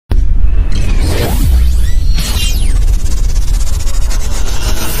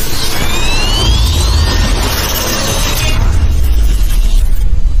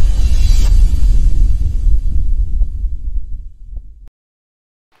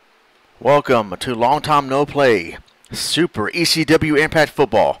Welcome to Long Time No Play, Super ECW Impact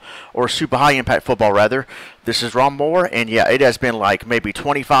Football, or Super High Impact Football rather. This is Ron Moore, and yeah, it has been like maybe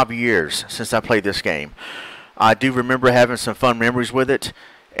 25 years since I played this game. I do remember having some fun memories with it,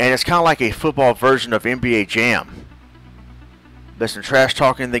 and it's kind of like a football version of NBA Jam. There's some trash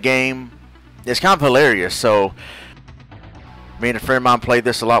talking in the game. It's kind of hilarious, so me and a friend of mine played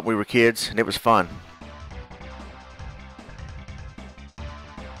this a lot when we were kids, and it was fun.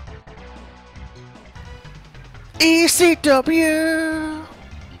 ECW!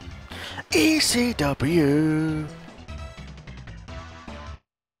 ECW!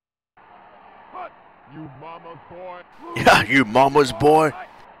 What? You mama's boy? Yeah, you mama's boy!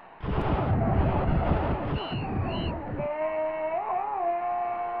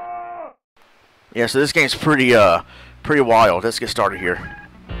 Yeah, so this game's pretty wild. Let's get started here.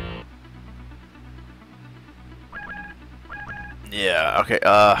 Yeah, okay,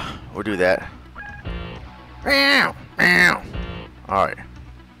 we'll do that. Alright.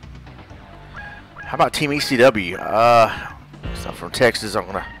 How about Team ECW? It's not from Texas. I'm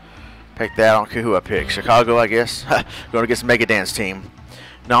gonna pick that. I don't care who I pick. Chicago, I guess. Going against Mega Dance team.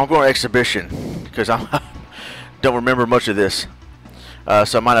 No, I'm going Exhibition because I don't remember much of this.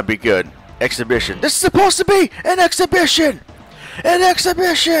 So it might not be good. Exhibition. This is supposed to be an exhibition! An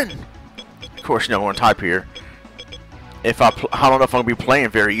exhibition! Of course, you know, I'm going to type here. I don't know if I'm going to be playing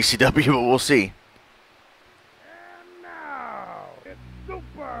very ECW, but we'll see. It's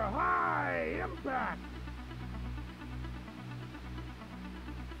Super High Impact.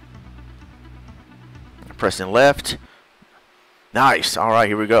 Pressing left. Nice. All right,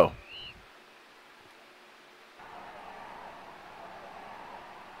 here we go.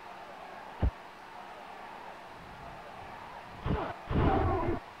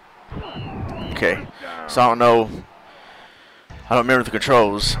 Okay. So I don't know. I don't remember the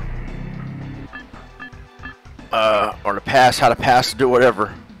controls. Or to pass, how to pass, to do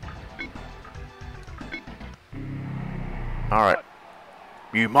whatever. Alright.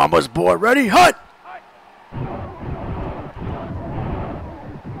 You mama's boy, ready? Hut!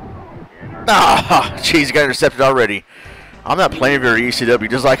 Ah, jeez, got intercepted already. I'm not playing very ECW,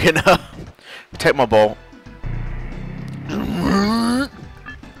 just like in take my ball.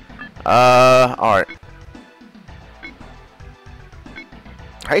 Alright.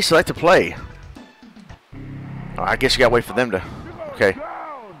 How you select to play? I guess you gotta wait for them to. Okay.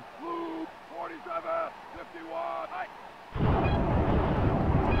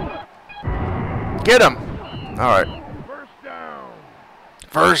 Get him! Alright. First down.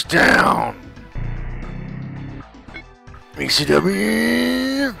 First down!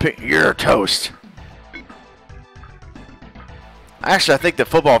 ECW! You're toast. Actually, I think the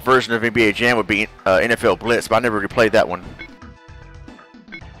football version of NBA Jam would be NFL Blitz, but I never really played that one.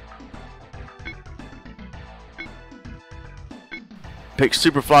 Pick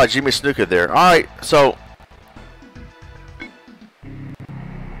Superfly Jimmy Snuka there. Alright, so.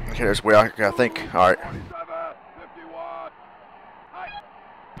 Okay, there's where I think. Alright.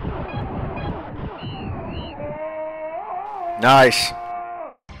 Nice.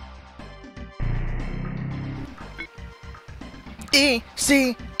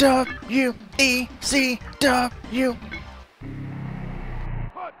 ECW, ECW.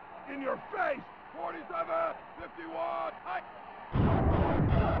 Put in your face. 47, 51.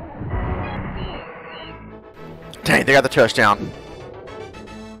 Dang, they got the touchdown.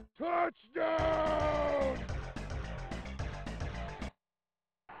 Touchdown!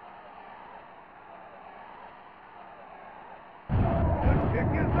 The kick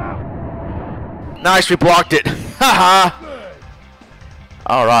is up. Nice, we blocked it. Haha.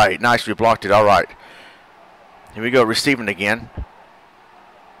 Alright, nice, we blocked it. Alright. Here we go, receiving again.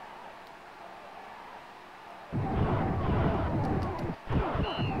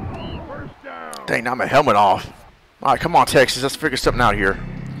 Dang, now my helmet off. Alright, come on, Texas. Let's figure something out here.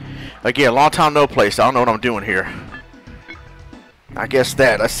 Again, long time no play, so I don't know what I'm doing here. I guess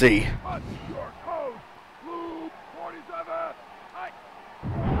that. Let's see.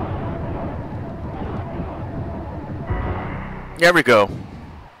 There we go.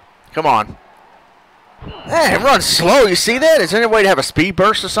 Come on. Hey, run slow. You see that? Is there any way to have a speed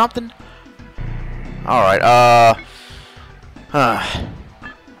burst or something? Alright, I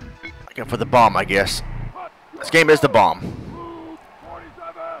go for the bomb, I guess. This game is the bomb.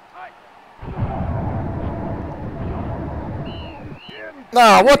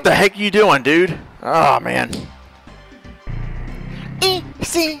 Nah, what the heck are you doing, dude? Oh, man.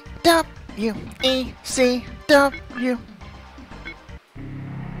 ECW, ECW.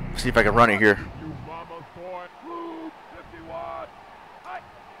 See if I can run it here. You mama's boy.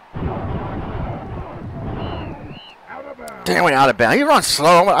 51. Damn, went out of bounds. He runs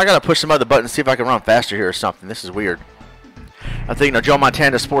slow. I gotta push some other buttons, see if I can run faster here or something. This is weird. I think, Joe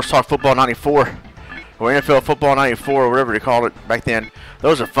Montana Sports Talk Football 94, or NFL Football 94, or whatever they called it back then.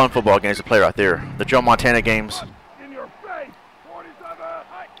 Those are fun football games to play right there. The Joe Montana games. In your face. 47.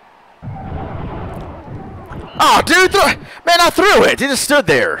 Oh, dude, man, I threw it. He just stood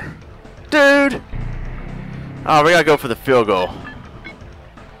there. Dude. Oh, we gotta go for the field goal.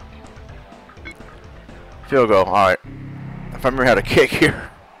 Field goal, all right. If I remember how to kick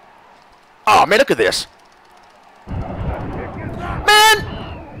here. Oh, man, look at this. Man!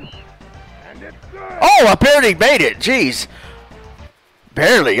 Oh, I barely made it. Jeez.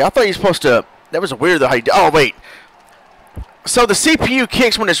 Barely. I thought you were supposed to. That was weird, though. How you did. Oh, wait. So the CPU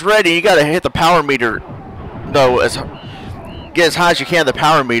kicks when it's ready. You got to hit the power meter, though, get as high as you can the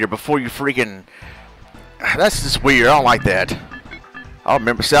power meter before you freaking. That's just weird. I don't like that. I don't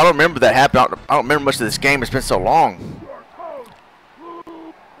remember. See, I don't remember that happening. I don't remember much of this game. It's been so long.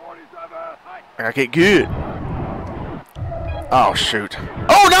 I get good. Oh, shoot.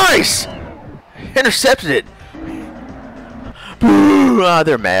 Oh, nice! Intercepted it. Boo! Ah,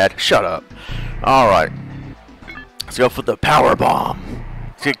 they're mad. Shut up. All right. Let's go for the power bomb.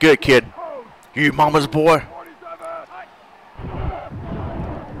 Get good, kid. You mama's boy.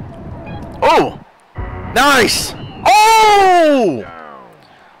 Oh! Nice! Oh!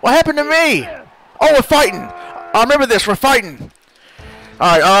 What happened to me? Oh, we're fighting. I remember this. We're fighting.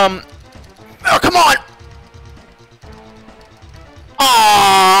 All right, oh, come on!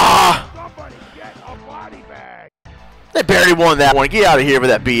 Ah! Somebody get a body bag. They barely won that one. Get out of here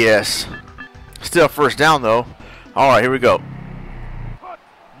with that BS. Still first down, though. All right, here we go.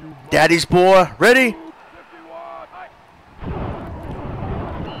 Daddy's boy. Ready?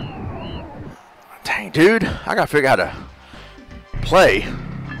 Dang, dude. I got to figure out how to play.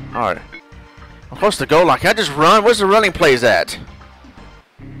 All right. I'm close to goal line. Can I just run? Where's the running plays at?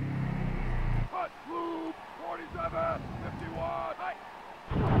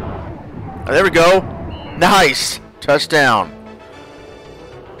 Oh, there we go. Nice. Touchdown.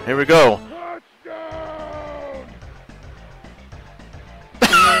 Here we go.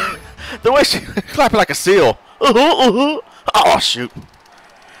 The way she clapping like a seal. Oh, shoot.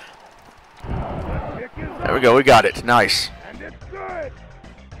 There we go. We got it. Nice.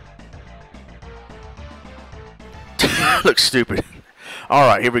 Looks stupid. All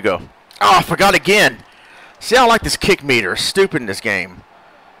right, here we go. Oh, I forgot again. See, I don't like this kick meter. It's stupid in this game.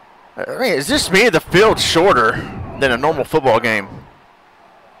 I mean, is this me? The field's shorter than a normal football game.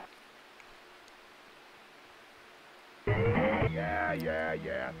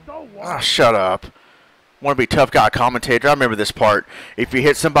 Yeah. So what? Oh, shut up. Want to be tough guy commentator. I remember this part. If you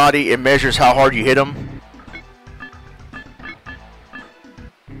hit somebody, it measures how hard you hit them.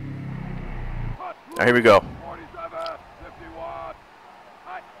 Right, here we go.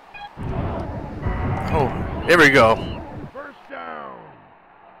 Oh, here we go. First down.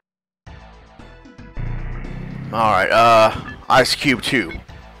 All right, Ice Cube 2. You're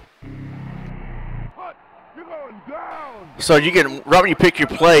going down. So you get right when you pick your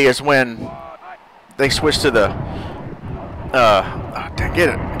play is when they switch to the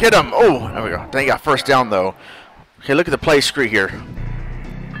dang, get him. Oh, there we go. Dang, got first down though. Okay, look at the play screen here.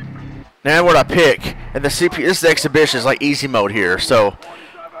 Now what I pick, and the CPU. This is the exhibition. It's like easy mode here, so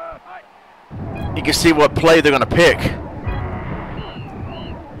you can see what play they're gonna pick.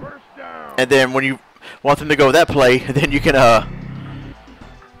 And then when you want them to go that play, then you can I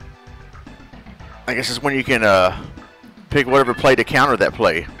guess it's when you can pick whatever play to counter that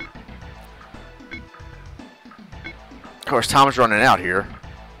play. Of course, time's running out here.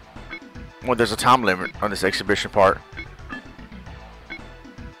 Well, there's a time limit on this exhibition part.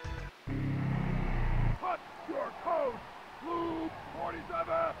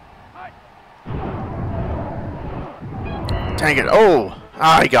 Dang it. Oh,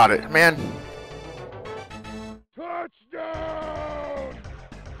 I got it, man. Touchdown.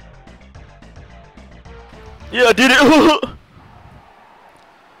 Yeah, I did it.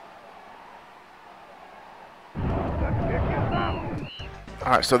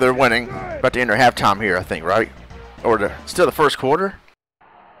 All right, so they're winning. About to enter halftime here, I think, right? Or still the first quarter?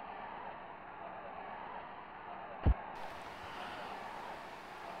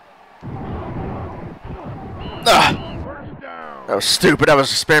 That was stupid. I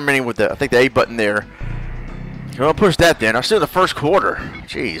was experimenting with I think the A button there. I'll push that then. I'm still in the first quarter.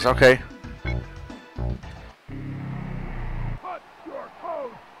 Jeez, okay.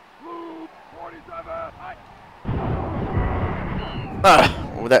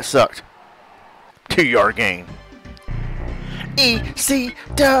 Well, that sucked. 2-yard gain.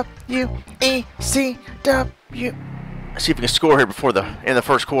 ECW, ECW. Let's see if we can score here before the end of the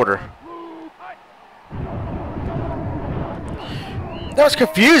first quarter. That was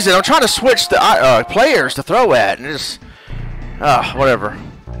confusing. I'm trying to switch the players to throw at, and just whatever.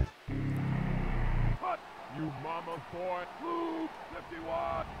 You mama boy.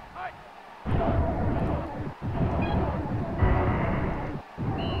 51.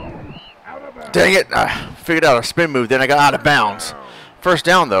 Out of bounds. Dang it! I figured out a spin move, then I got out of bounds. First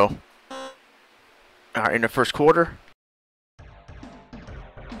down though. All right, in the first quarter.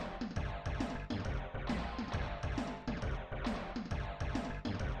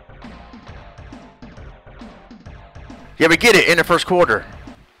 Yeah, we get it in the first quarter.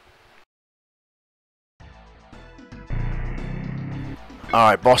 All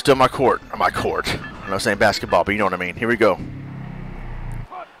right, ball still in my court. Or my court. I'm not saying basketball, but you know what I mean. Here we go.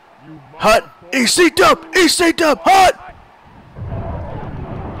 Hut! EC dub! EC dub! Hut!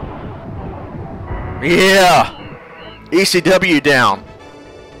 Yeah! ECW down.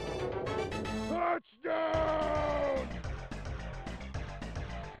 Touchdown.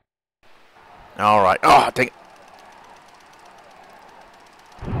 All right. Oh, dang it.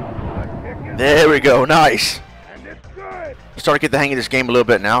 There we go. Nice. And it's good. Starting to get the hang of this game a little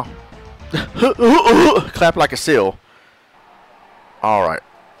bit now. Clap like a seal. All right.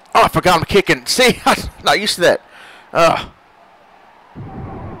 Oh, I forgot I'm kicking. See, I'm not used to that. Come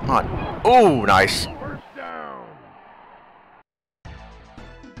on. Oh, nice. First down.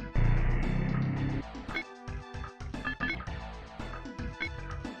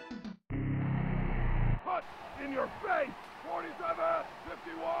 Hut in your face. 47,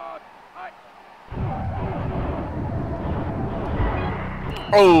 51.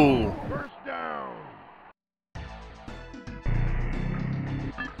 Oh. First down.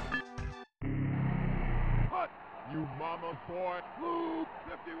 Hut, you mama boy. Blue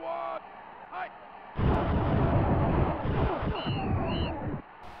 51.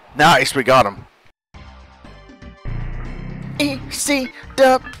 Nice, we got him.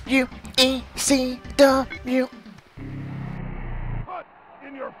 ECW, ECW. Hut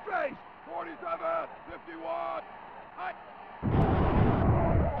in your face. 47, 51.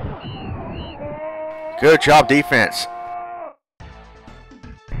 Good job, defense.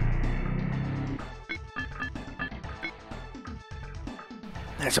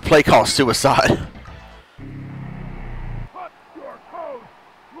 That's a play called suicide. Hut your coach.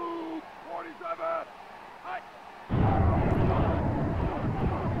 Blue 47.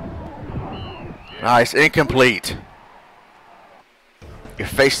 Nice, incomplete. Your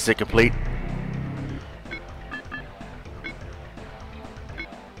face is incomplete.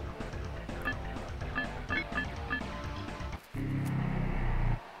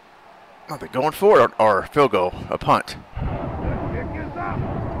 Are they going for it or field goal? A punt. The kick is up.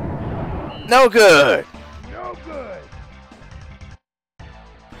 No good. No good.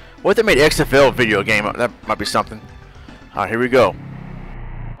 What if they made XFL video game? That might be something. All right, here we go.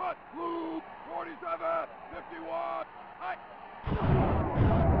 Hut blue 47, 51.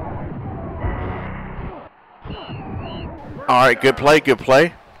 All right, good play, good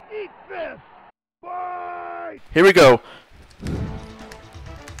play. Eat this. Bye. Here we go.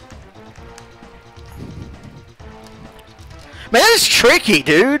 Man, that's tricky,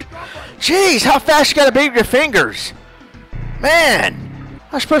 dude. Jeez, how fast you gotta be with your fingers. Man,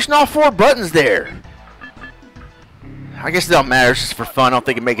 I was pushing all 4 buttons there. I guess it don't matter, it's just for fun. I don't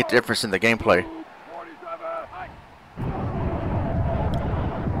think it make a difference in the gameplay. 47.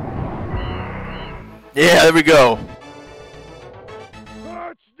 Yeah, there we go.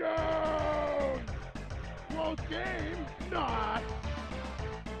 Touchdown. Close game. Not.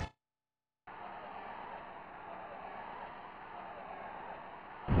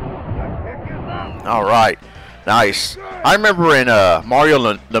 All right, nice. I remember in Mario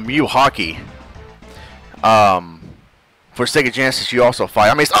Lemieux hockey, for Sega Genesis, you also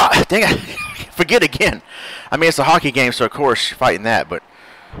fight. I mean, it's, dang it, forget again. I mean, it's a hockey game, so of course you're fighting that. But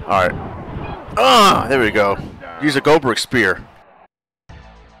all right, there we go. Use a Goldberg spear.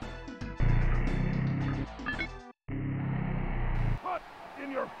 Hut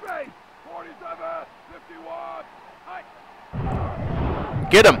in your face. 47, 51.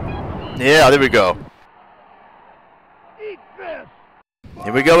 Get him. Yeah, there we go. Eat this.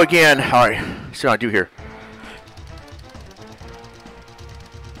 Here we go again. All right, see what I do here.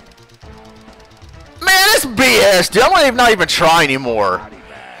 Man, that's BS, dude. I'm not even try anymore.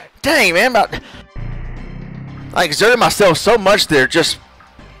 Dang, man. I exerted myself so much there. Just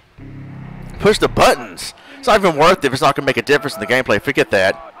push the buttons. It's not even worth it if it's not going to make a difference in the gameplay. Forget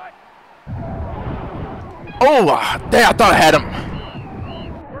that. Oh, dang, I thought I had him.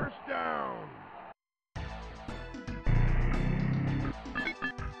 First down.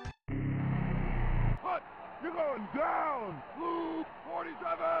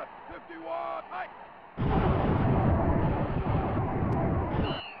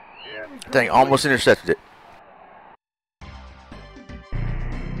 Dang, almost intercepted it.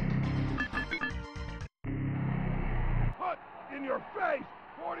 Put in your face.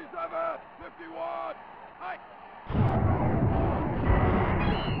 47, 51. High.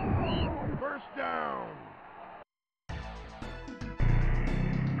 First down.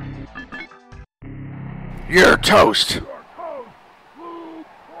 You're toast. Your coach, Blue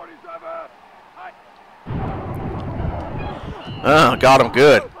 47. High. Got him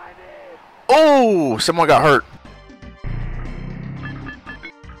good. Oh, someone got hurt.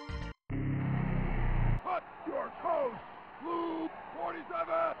 Put your coach, Blue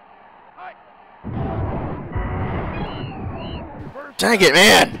 47. High. First Dang it,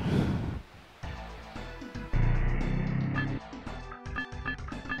 man.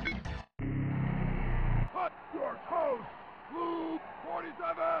 Put your coach, Blue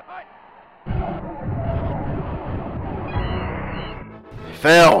 47. High.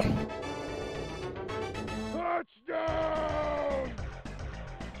 Fell. Touchdown!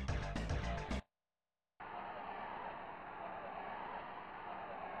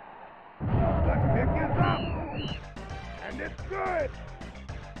 The kick is up, and it's good.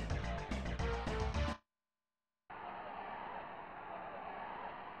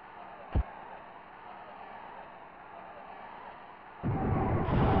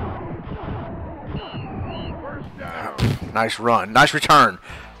 First down. Nice run. Nice return.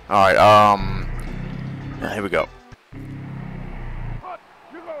 All right. Here we go.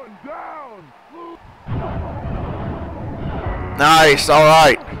 You're going down. Blue. Nice. All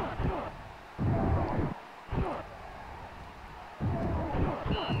right.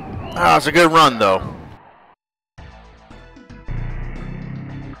 Ah, it's a good run though.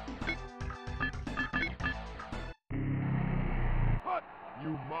 Hut,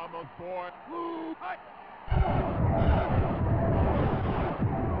 you mama's boy. Blue. Hut.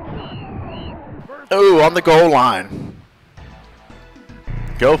 Ooh, on the goal line.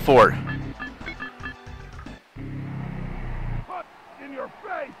 Go for it. Hut in your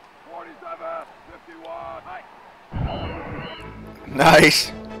face. 47, 51. High.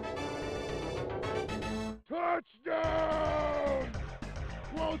 Nice. Touchdown!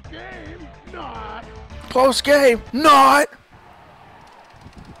 Close game, not. Close game. Not.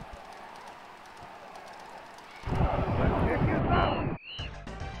 The kick is out,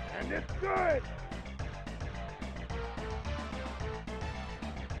 and it's good.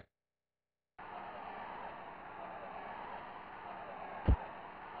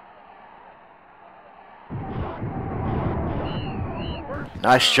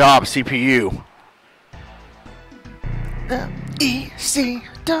 Nice job, CPU.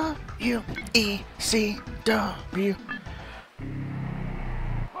 ECW. ECW.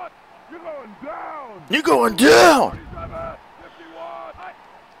 Hut, you're going down. You're going down. 47, 51. High.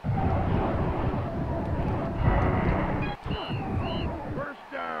 First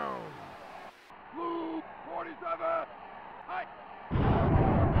down. Blue 47. High.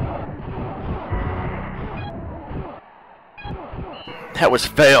 That was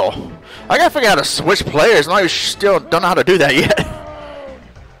fail. I gotta figure out how to switch players. I still don't know how to do that yet.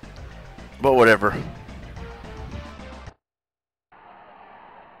 But whatever.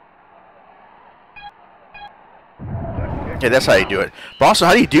 Yeah, that's how you do it. But also,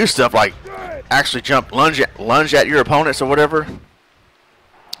 how do you do stuff like actually jump, lunge at your opponents or whatever?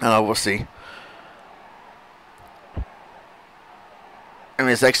 We'll see. I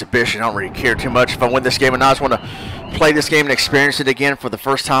mean, it's exhibition. I don't really care too much if I win this game or not. I just want to play this game and experience it again for the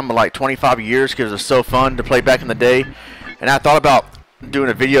first time in like 25 years because it was so fun to play back in the day. And I thought about doing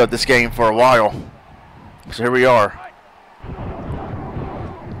a video of this game for a while. So here we are.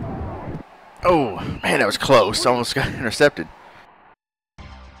 Oh, man, that was close. Almost got intercepted.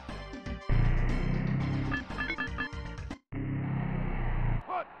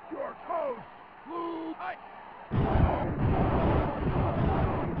 Put your coach, Blue. High.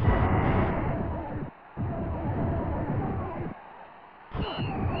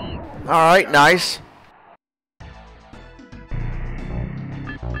 All right, nice.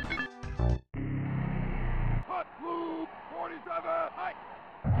 Put Blue 47. High.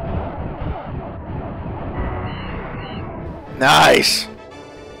 Nice.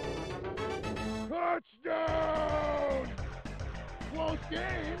 Touchdown! Close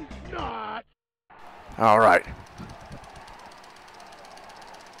game, not. All right.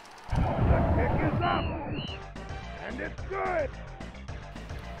 The kick is up, and it's good.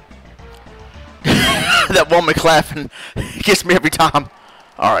 That woman clapping gets me every time.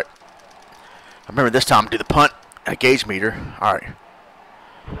 All right. I remember this time do the punt at gauge meter. All right.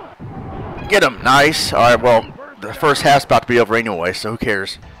 Get him. Nice. All right, well, the first half's about to be over anyway, so who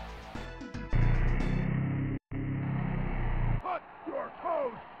cares?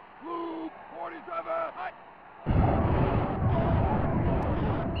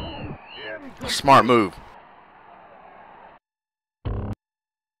 Smart move.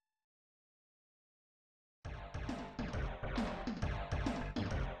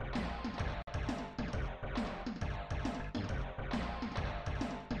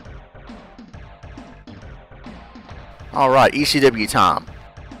 All right, ECW time.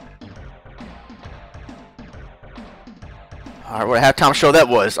 All right, what a halftime show that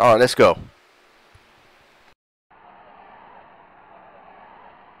was. All right, let's go.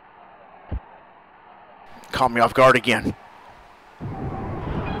 Caught me off guard again.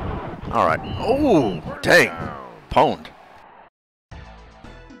 All right. Oh, dang. Pwned.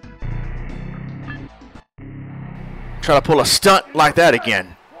 Try to pull a stunt like that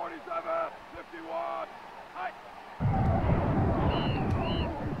again.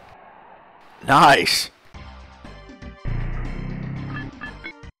 Nice.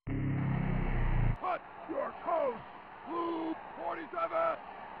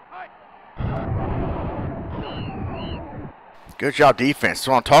 Good job defense. That's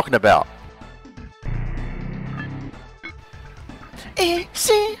what I'm talking about.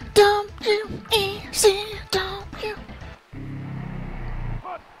 ECW, ECW.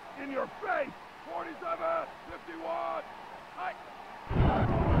 Punch in your face. 47, 51.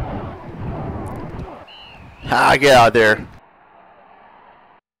 Ah, get out of there.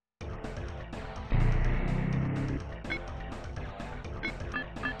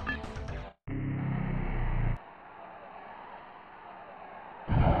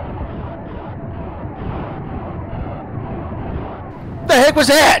 The heck was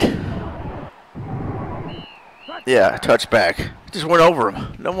that? Yeah, touchback. Just went over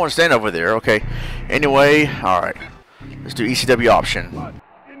him. No one stand over there. Okay. Anyway, all right. Let's do ECW option.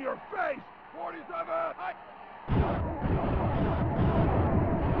 In your face. 47.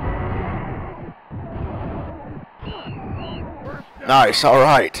 Nice. All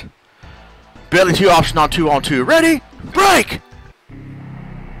right. Belly 2 option on 2-on-2. Ready? Break.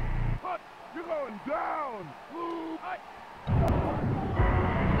 You're going down.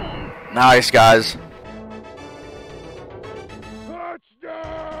 Nice, guys.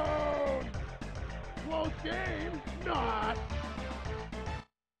 Touchdown! Close game? Not.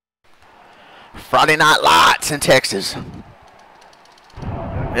 Friday Night Lights in Texas.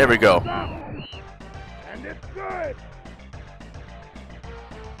 There we go. And it's good.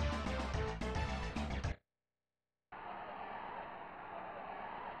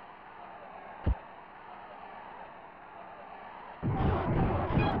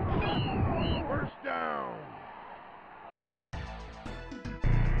 First down.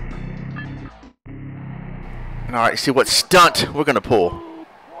 All right, see what stunt we're gonna pull.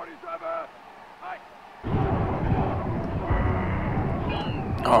 47.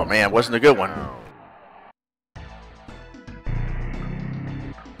 Oh man, wasn't a good one.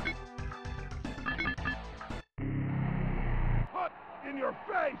 Hut in your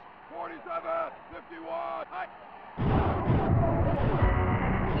face. 47, 51.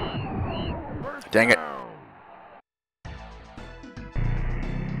 First Dang it. down.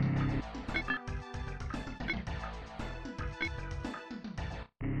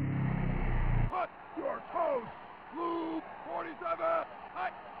 Hut your toes. Blue 47.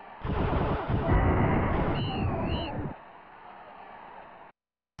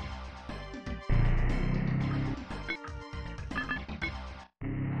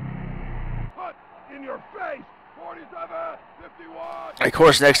 Hut in your face. 47, 51. Of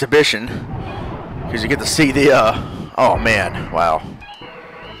course, an exhibition, because you get to see the, oh man, wow. I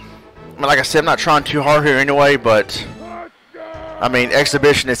mean, like I said, I'm not trying too hard here anyway, but, I mean,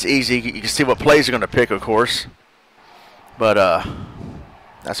 exhibition, it's easy. You can see what plays you're going to pick, of course. But,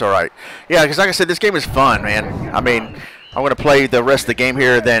 that's alright. Yeah, because like I said, this game is fun, man. I mean, I'm going to play the rest of the game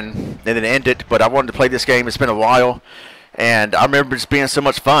here, and then end it, but I wanted to play this game. It's been a while. And I remember it being so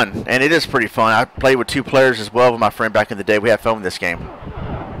much fun, and it is pretty fun. I played with 2 players as well with my friend back in the day. We had fun with this game.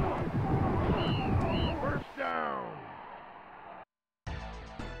 First down.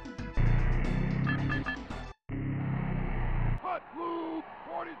 Hut blue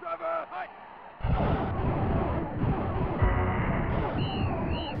 47.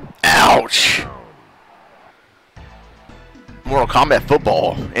 Ouch! Mortal Kombat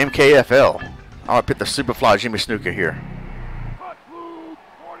Football, MKFL. I'll pick the Superfly Jimmy Snuka here. Hut blue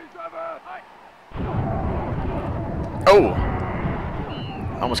 47. Oh!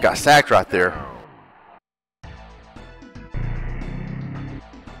 Almost got sacked right there.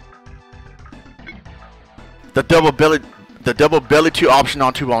 The double belly 2 option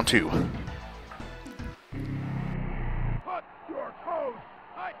on 2-on-2. Hut your toes.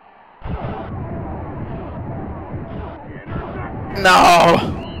 No!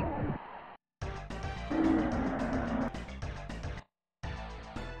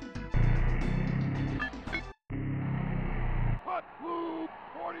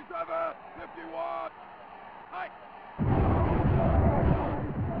 51.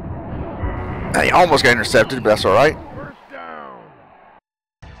 Hi. He almost got intercepted, but that's all right. First down.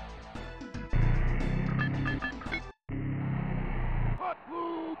 Hot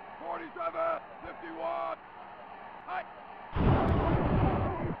blue, 47, 51. Hi.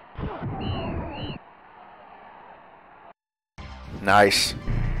 Nice.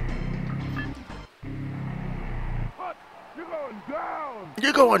 Hot, you're going down.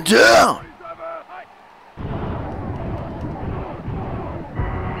 You're going down. 47, hi.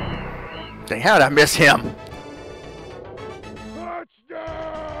 Dang, how did I miss him?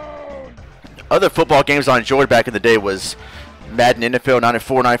 Touchdown. Other football games I enjoyed back in the day was Madden NFL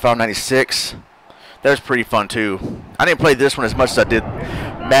 94, 95, 96. That was pretty fun too. I didn't play this one as much as I did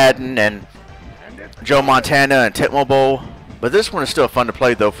Madden and Joe Montana and Tecmo Bowl, but this one is still fun to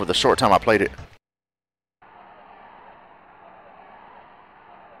play though for the short time I played it.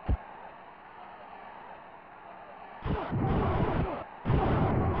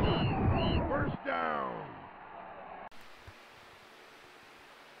 First down.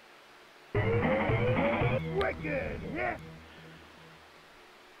 Wicked hit.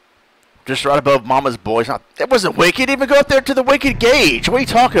 Just right above Mama's Boys. Now, that wasn't wicked. Even go up there to the wicked gauge. What are you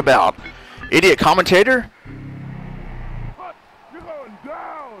talking about? Idiot commentator? Hot, you're going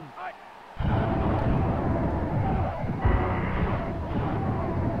down. Hi.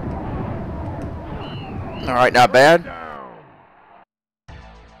 All right, not bad. Down.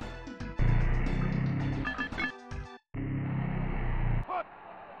 Hot.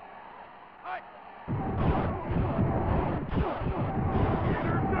 Hi.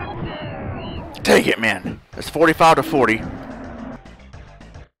 Interception. Take it, man. It's 45 to 40.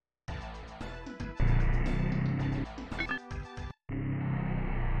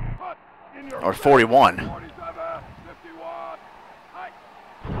 Hot, in your Or 41. 47, 51. Hi.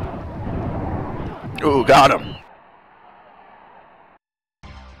 Ooh, got him.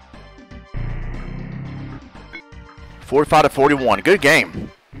 $45 to 41. Good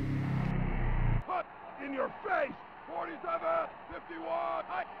game. Hot, in your face. 47, 51.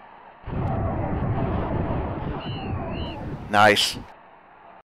 Hi. Nice.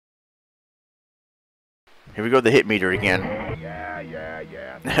 Here we go, the hit meter again. Yeah.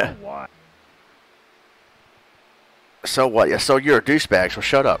 So what? So what? Yeah, so you're a douchebag, so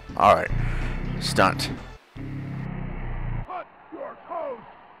shut up. Alright. Stunt. Hot, your toast.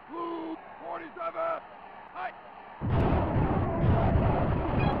 Blue, 47. Hi.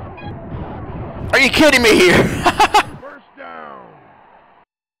 Are you kidding me here? First down.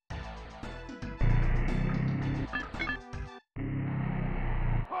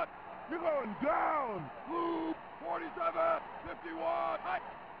 Hot, you're going down. Blue, 47, 51. Hi.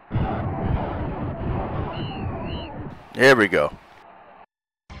 There we go.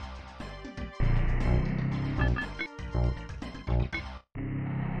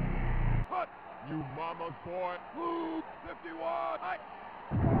 Hot, you mama's boy. Blue, 51. Hi.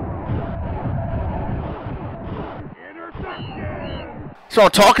 Interception. That's what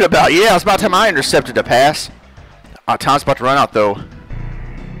I'm talking about. Yeah, it's about time I intercepted the pass. Time's about to run out, though.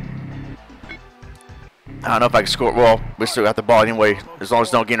 I don't know if I can score. Well, we still got the ball anyway, as long as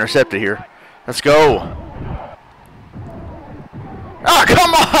it don't get intercepted here. Let's go. Oh,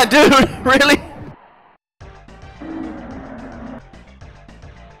 come on, dude. Really?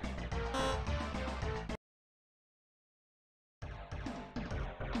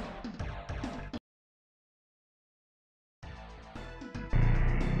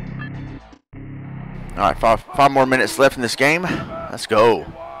 All right, five more minutes left in this game. Let's go.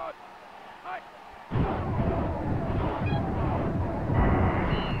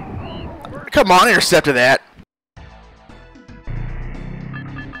 Come on, intercepted that.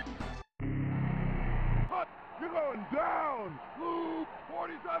 Hot, you're going down. Blue,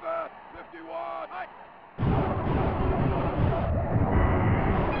 47, 51. Hi.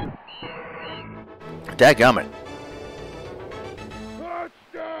 Dadgummit.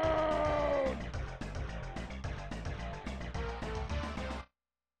 Touchdown.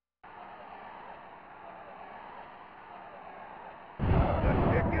 The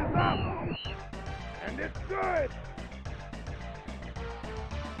kick is up. And it's good.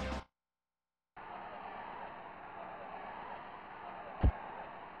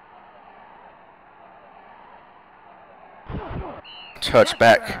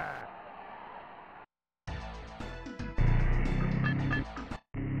 Touchback.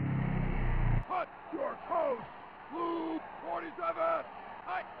 Hut, your coast. Blue, 47.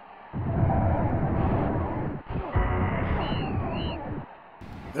 Hi.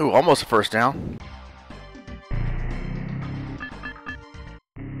 Ooh, almost a first down.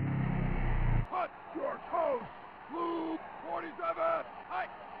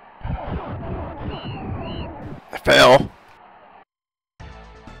 hell?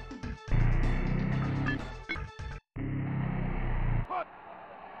 Hut.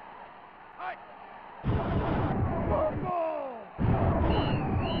 Hi. Football.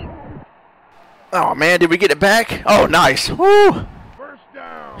 Oh man, did we get it back? Oh, nice. Woo! First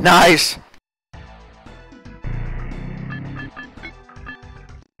down. Nice.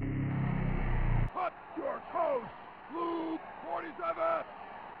 Hut. Your coast. Blue 47.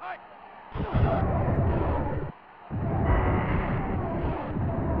 Hi.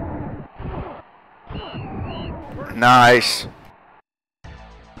 Nice.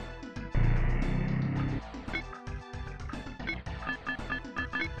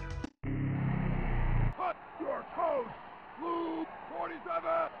 Hut. Your coast. Blue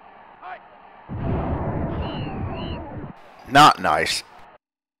 47. Hi. Not nice.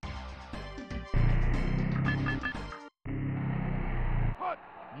 Hut.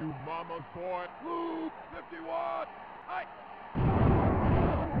 You mama's boy. Blue 51. Hi.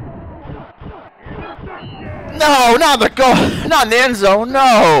 Interception. No, not the goal. Not in the end zone.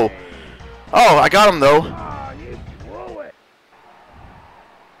 No. Oh, I got him though. Ah, you blew it.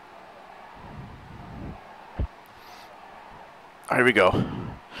 Here we go.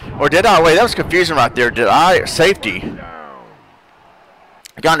 Or did I? Wait, that was confusing right there. Did I? Safety. Down.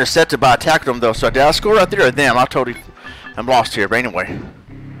 I got intercepted, but I tackled him though. So did I score right there or them? I'm lost here. But anyway,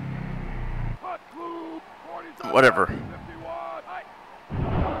 Hut. Blue 47. whatever. 51. Hi.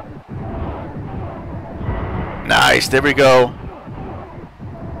 Nice. There we go.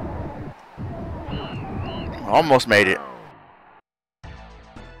 Almost made it.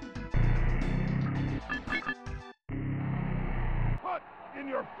 Hut. In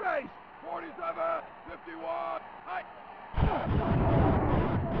your face. 47. 51. Hi.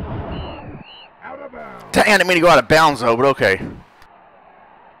 Out of bounds. Dang, I didn't mean to go out of bounds though, but okay.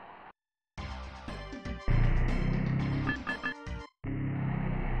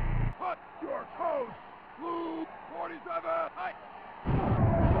 Hut. Your coast. Blue 47. Hi.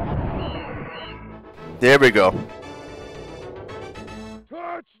 There we go.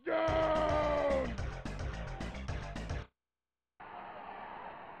 Touchdown.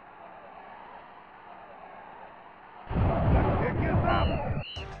 The kick is up.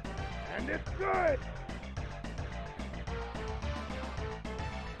 And it's good.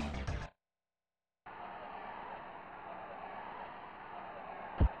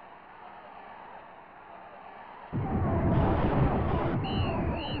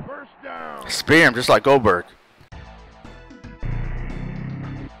 First down. Spear him just like Goldberg.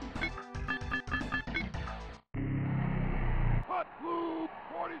 Hut. Blue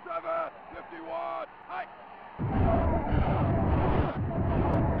 47. 51. Hi.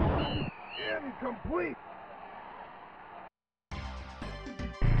 Incomplete.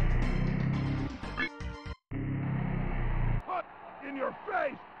 Hut. In your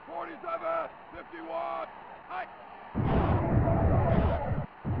face. 47. 51. Hi.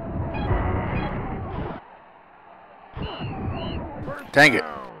 First Dang it.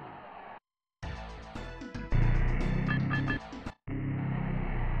 down.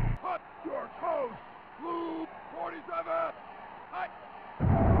 Hut. Your coast. Blue 47. Hi.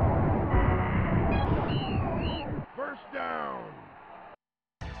 First down.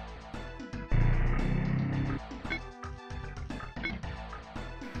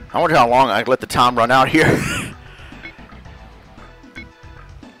 I wonder how long I can let the time run out here.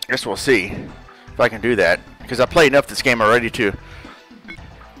 Guess we'll see if I can do that. Because I played enough this game already to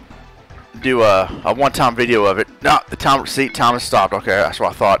do a one-time video of it. No, the time has stopped. Okay, that's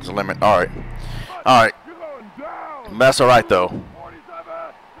what I thought. It's a limit. All right. All right. You're going down. That's all right, though. 47.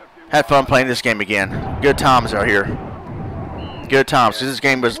 51. Had fun playing this game again. Good times out here. Good times. This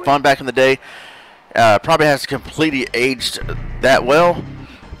game was fun back in the day. Probably hasn't completely aged that well,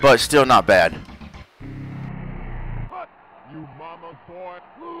 but still not bad. Hut. You mama's boy.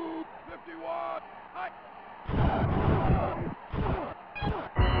 Blue 51. Hi.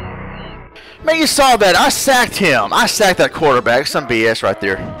 Man, you saw that. I sacked him. I sacked that quarterback. Some BS right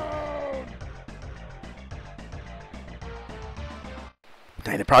there.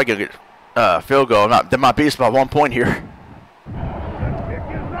 Dang, they're probably going to get field goal. They might beat us by 1 point here. The kick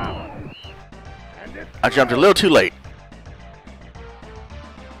is up. And it's I jumped a little too late.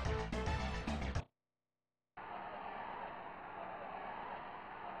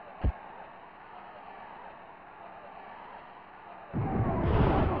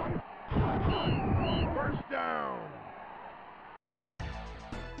 first down.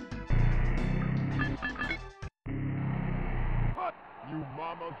 Hut. You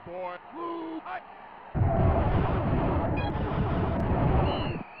mama's boy. Blue. Hut.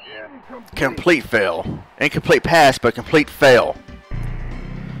 Incomplete. Complete fail. Incomplete pass, but complete fail.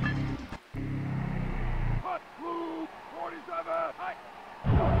 Hot blue, 47. High.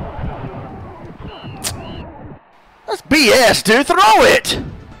 That's BS, dude. Throw it.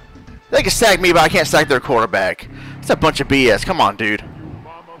 They can sack me, but I can't sack their quarterback. It's a bunch of BS. Come on, dude.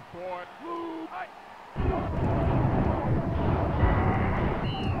 Mama boy, blue. High.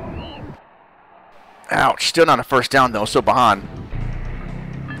 Ouch. Still not a first down, though. So behind.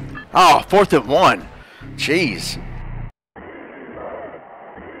 Oh, 4th and 1. Jeez.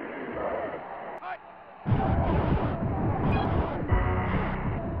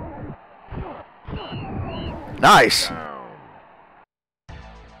 Nice.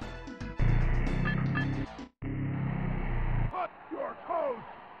 Hot your toes,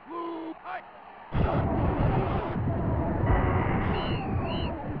 blue. High.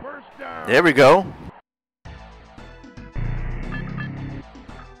 First down. There we go.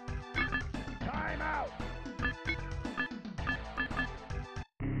 Timeout.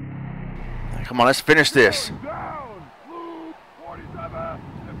 Come on, let's finish this. Down, blue, 47,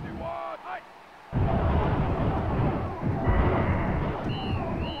 51. High.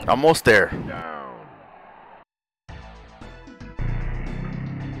 Almost there. Down.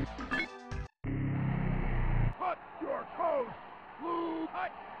 Hot your toes, blue.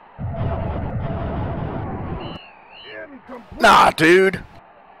 High. Incomplete. Nah, dude.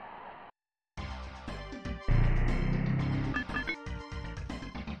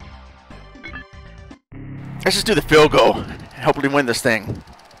 Let's just do the field goal and hopefully win this thing.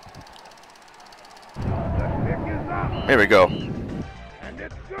 The pick is up, There we go. and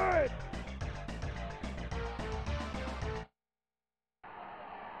it's good.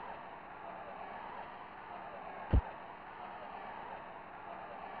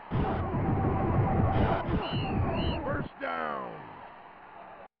 First down.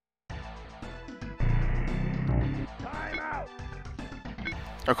 Timeout.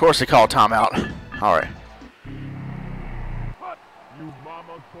 Of course they call timeout. All right. Hut, you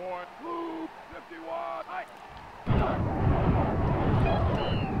mama's boy. Blue, 51. High.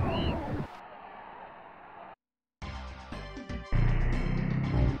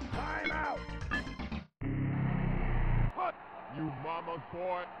 Timeout. Hut, you mama's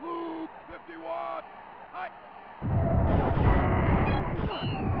boy. Blue, 51. High.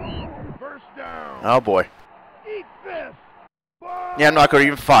 First down. Oh boy. Eat this. Yeah, I'm not going to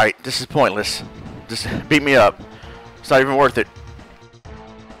even fight. This is pointless. Just beat me up. It's not even worth it.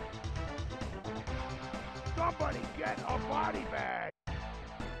 Somebody get a body bag.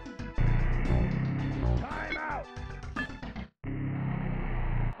 Timeout.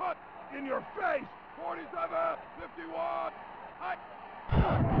 Hut in your face. 47, 51. High.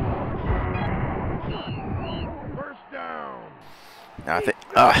 First down. I think.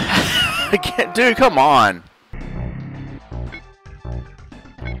 Again, dude, come on.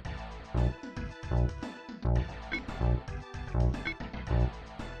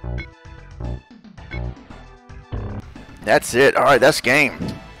 That's it. All right, that's game.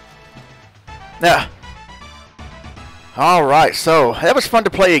 Now, all right. So that was fun to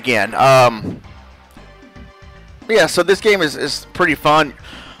play again. Yeah. So this game is pretty fun.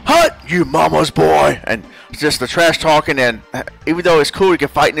 Hut, you mama's boy, and just the trash talking. And even though it's cool you can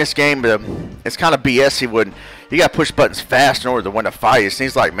fight in this game, it's kind of BS. You got to push buttons fast in order to win a fight. It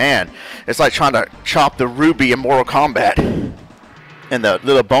seems like, man, it's like trying to chop the ruby in Mortal Kombat, and the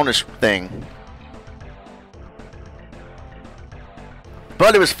little bonus thing.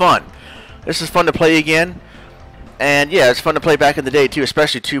 But it was fun. This is fun to play again. And yeah, it's fun to play back in the day too,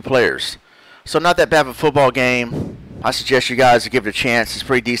 especially 2 players. So not that bad of a football game. I suggest you guys to give it a chance. It's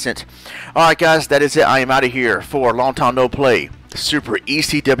pretty decent. Alright guys, that is it. I am out of here for a long time no play. Super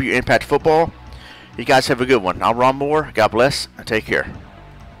ECW Impact Football. You guys have a good one. I'm Ron Moore. God bless and take care.